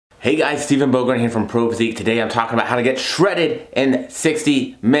Hey guys, Stephen Bogren here from Pro Physique. Today I'm talking about how to get shredded in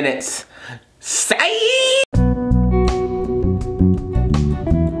 60 minutes. Say! I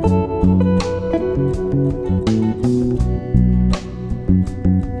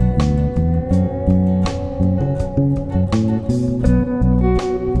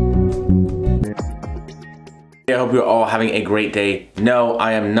hope you're all having a great day. No,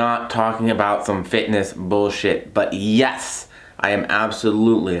 I am not talking about some fitness bullshit, but yes, I am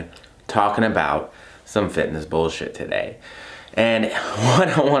absolutely talking about some fitness bullshit today. And what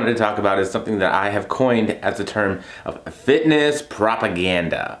I wanted to talk about is something that I have coined as a term of fitness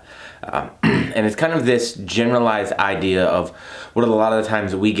propaganda. And it's kind of this generalized idea of what a lot of the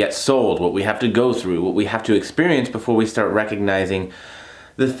times we get sold, what we have to go through, what we have to experience before we start recognizing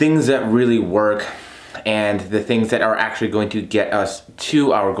the things that really work and the things that are actually going to get us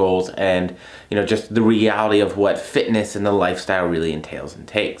to our goals, and just the reality of what fitness and the lifestyle really entails and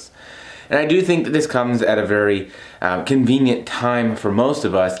takes. And I do think that this comes at a very convenient time for most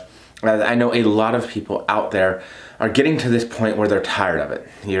of us, as I know a lot of people out there are getting to this point where they're tired of it.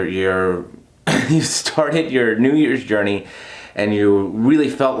 You started your New Year's journey and you really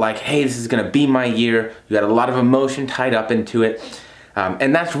felt like, hey, this is gonna be my year. You had a lot of emotion tied up into it.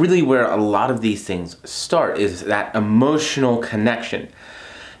 And that's really where a lot of these things start, is that emotional connection.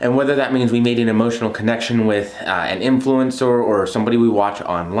 And whether that means we made an emotional connection with an influencer or somebody we watch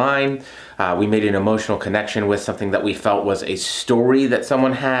online, we made an emotional connection with something that we felt was a story that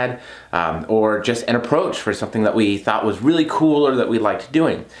someone had, or just an approach for something that we thought was really cool or that we liked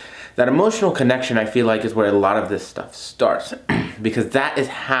doing. That emotional connection, I feel like, is where a lot of this stuff starts, because that is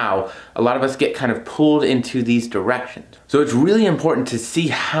how a lot of us get kind of pulled into these directions. So it's really important to see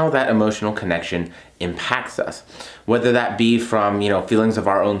how that emotional connection impacts us, whether that be from feelings of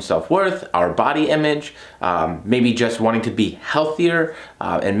our own self-worth, our body image, maybe just wanting to be healthier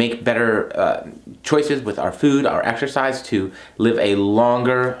and make better choices with our food, our exercise, to live a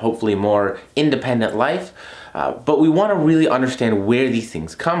longer, hopefully more independent life. But we want to really understand where these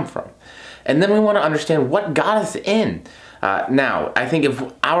things come from. And then we want to understand what got us in. Now, I think if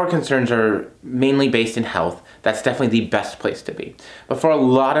our concerns are mainly based in health, that's definitely the best place to be. But for a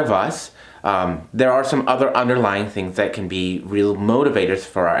lot of us, there are some other underlying things that can be real motivators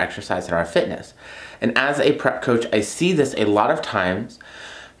for our exercise and our fitness. And as a prep coach, I see this a lot of times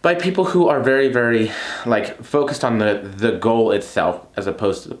by people who are very, very focused on the goal itself as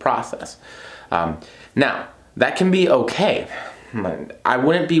opposed to the process. Now, that can be okay. I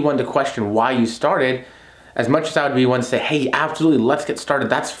wouldn't be one to question why you started, as much as I would be one to say, hey, absolutely, let's get started.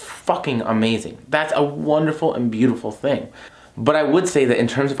 That's fucking amazing. That's a wonderful and beautiful thing. But I would say that in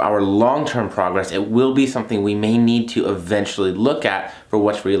terms of our long-term progress, it will be something we may need to eventually look at for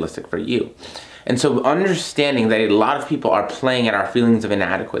what's realistic for you. And so understanding that a lot of people are playing at our feelings of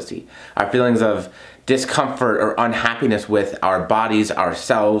inadequacy, our feelings of discomfort or unhappiness with our bodies,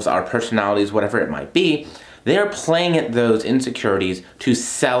 ourselves, our personalities, whatever it might be, they're playing at those insecurities to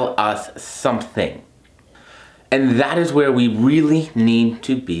sell us something. And that is where we really need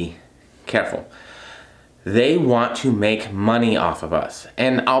to be careful. They want to make money off of us.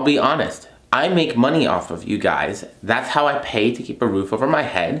 And I'll be honest, I make money off of you guys. That's how I pay to keep a roof over my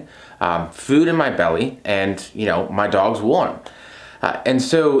head, food in my belly, and my dog's warm. And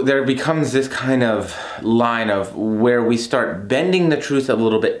so there becomes this kind of line of where we start bending the truth a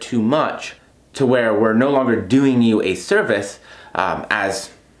little bit too much, to where we're no longer doing you a service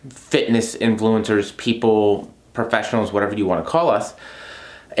as fitness influencers, people, professionals, whatever you want to call us,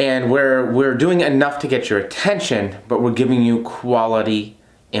 and where we're doing enough to get your attention, but we're giving you quality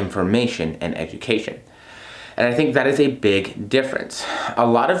information and education. And I think that is a big difference. A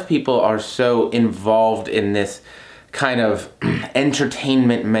lot of people are so involved in this kind of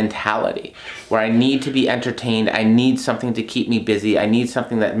entertainment mentality, where I need to be entertained, I need something to keep me busy, I need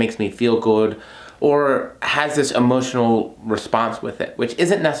something that makes me feel good, or has this emotional response with it, which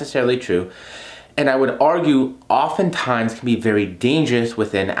isn't necessarily true. And I would argue oftentimes can be very dangerous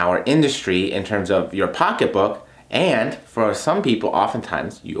within our industry in terms of your pocketbook, and for some people,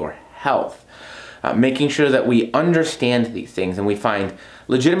 oftentimes your health. Making sure that we understand these things and we find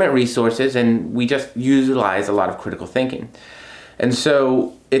legitimate resources, and we just utilize a lot of critical thinking. And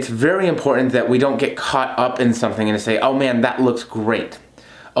so it's very important that we don't get caught up in something and say, oh man, that looks great.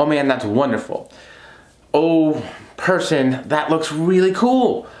 Oh man, that's wonderful. Oh person, that looks really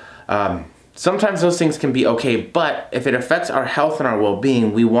cool. Sometimes those things can be okay, but if it affects our health and our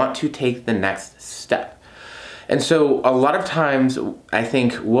well-being, we want to take the next step. And so a lot of times, I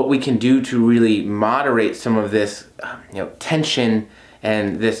think what we can do to really moderate some of this tension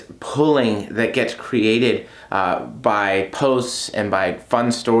and this pulling that gets created by posts and by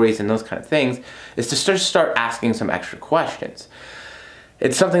fun stories and those kind of things is to start asking some extra questions.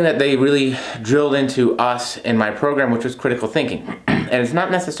 It's something that they really drilled into us in my program, which was critical thinking. And it's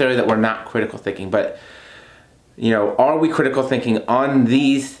not necessarily that we're not critical thinking, but are we critical thinking on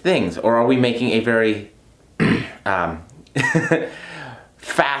these things, or are we making a very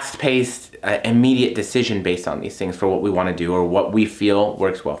fast-paced, immediate decision based on these things for what we want to do or what we feel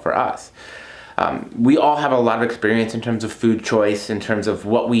works well for us? We all have a lot of experience in terms of food choice, in terms of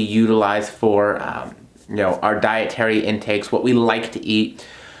what we utilize for our dietary intakes, what we like to eat,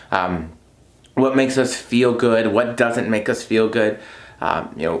 what makes us feel good, what doesn't make us feel good.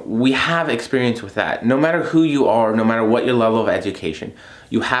 We have experience with that. No matter who you are, no matter what your level of education,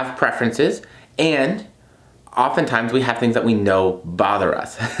 you have preferences, and oftentimes we have things that we know bother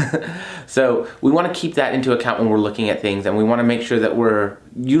us. So we want to keep that into account when we're looking at things, and we want to make sure that we're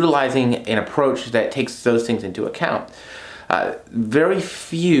utilizing an approach that takes those things into account. Very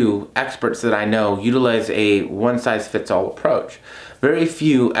few experts that I know utilize a one-size-fits-all approach. Very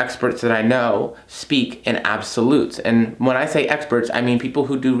few experts that I know speak in absolutes. And when I say experts, I mean people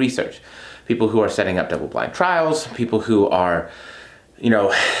who do research. People who are setting up double-blind trials, people who are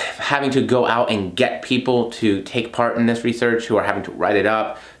having to go out and get people to take part in this research, who are having to write it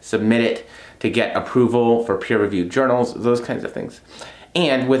up, submit it to get approval for peer-reviewed journals, those kinds of things.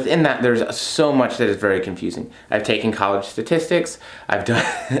 And within that, there's so much that is very confusing. I've taken college statistics, I've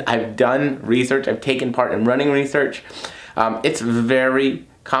done research, I've taken part in running research. It's very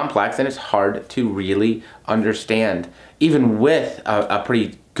complex and it's hard to really understand. Even with a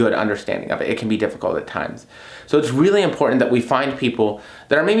pretty good understanding of it, it can be difficult at times. So it's really important that we find people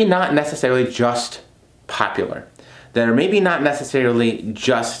that are maybe not necessarily just popular, that are maybe not necessarily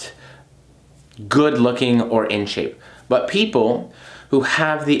just good looking or in shape, but people who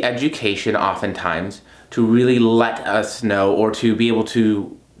have the education oftentimes to really let us know, or to be able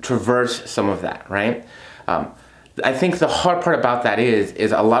to traverse some of that, right? I think the hard part about that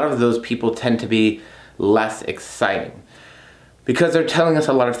is a lot of those people tend to be less exciting because they're telling us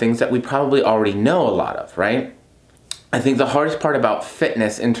a lot of things that we probably already know a lot of, right? I think the hardest part about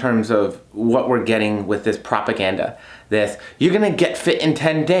fitness in terms of what we're getting with this propaganda, this, you're gonna get fit in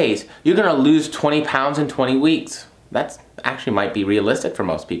 10 days, you're gonna lose 20 pounds in 20 weeks. That's actually might be realistic for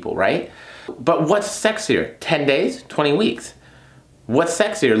most people, right? But what's sexier, 10 days, 20 weeks? What's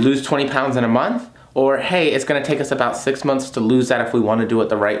sexier, lose 20 pounds in a month? Or hey, it's gonna take us about 6 months to lose that if we wanna do it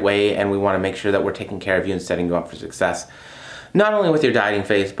the right way, and we wanna make sure that we're taking care of you and setting you up for success, not only with your dieting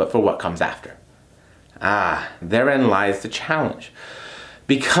phase, but for what comes after. Therein lies the challenge.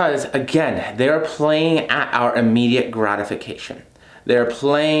 Because again, they're playing at our immediate gratification. They're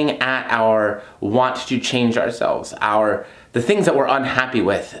playing at our want to change ourselves, the things that we're unhappy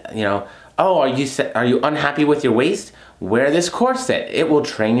with. Oh, are you unhappy with your waist? Wear this corset. It will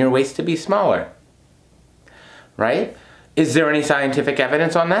train your waist to be smaller. Right? Is there any scientific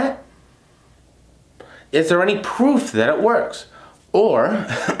evidence on that? Is there any proof that it works? Or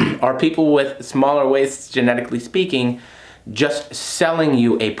are people with smaller waists, genetically speaking, just selling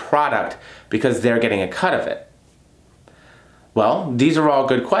you a product because they're getting a cut of it? Well, these are all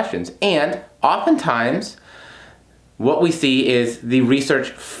good questions. And oftentimes, what we see is the research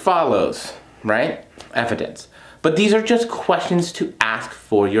follows, right? Evidence. But these are just questions to ask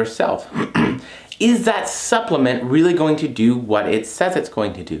for yourself. Is that supplement really going to do what it says it's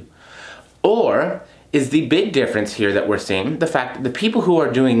going to do? Or is the big difference here that we're seeing the fact that the people who are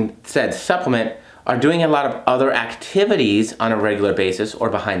doing said supplement are doing a lot of other activities on a regular basis or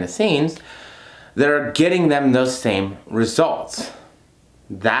behind the scenes that are getting them those same results?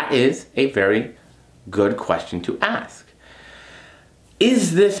 That is a very good question to ask.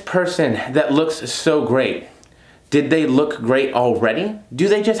 Is this person that looks so great, did they look great already? Do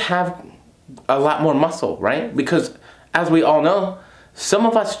they just have a lot more muscle, right? Because as we all know, some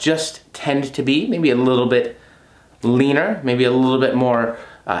of us just tend to be maybe a little bit leaner, maybe a little bit more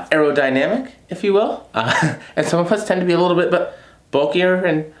aerodynamic, if you will. And some of us tend to be a little bit bulkier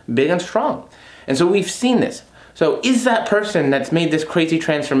and big and strong. And so we've seen this. So is that person that's made this crazy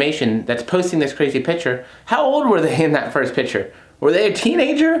transformation, that's posting this crazy picture, how old were they in that first picture? Were they a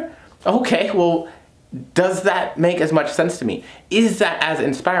teenager? Okay, well, does that make as much sense to me? Is that as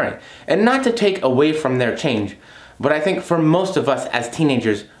inspiring? And not to take away from their change, but I think for most of us as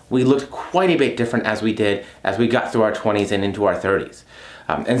teenagers, we looked quite a bit different as we did as we got through our 20s and into our 30s.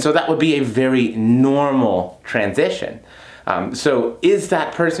 And so that would be a very normal transition. So is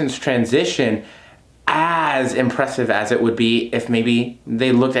that person's transition as impressive as it would be if maybe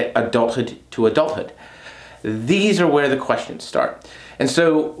they looked at adulthood to adulthood? These are where the questions start. And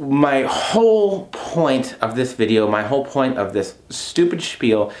so my whole point of this video, my whole point of this stupid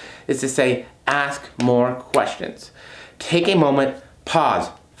spiel is to say, ask more questions. Take a moment,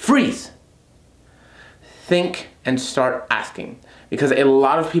 pause, freeze. Think and start asking. Because a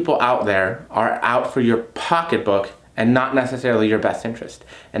lot of people out there are out for your pocketbook and not necessarily your best interest.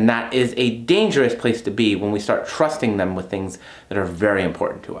 And that is a dangerous place to be when we start trusting them with things that are very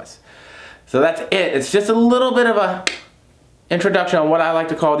important to us. So that's it. It's just a little bit of a introduction on what I like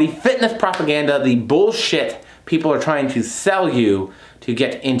to call the fitness propaganda, the bullshit people are trying to sell you to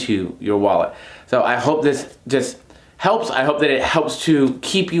get into your wallet. So I hope this just helps. I hope that it helps to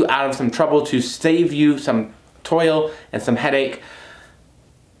keep you out of some trouble, to save you some toil and some headache.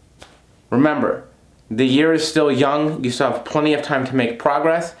 Remember, the year is still young. You still have plenty of time to make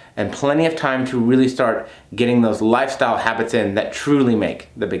progress and plenty of time to really start getting those lifestyle habits in that truly make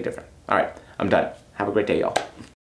the big difference. All right, I'm done. Have a great day, y'all.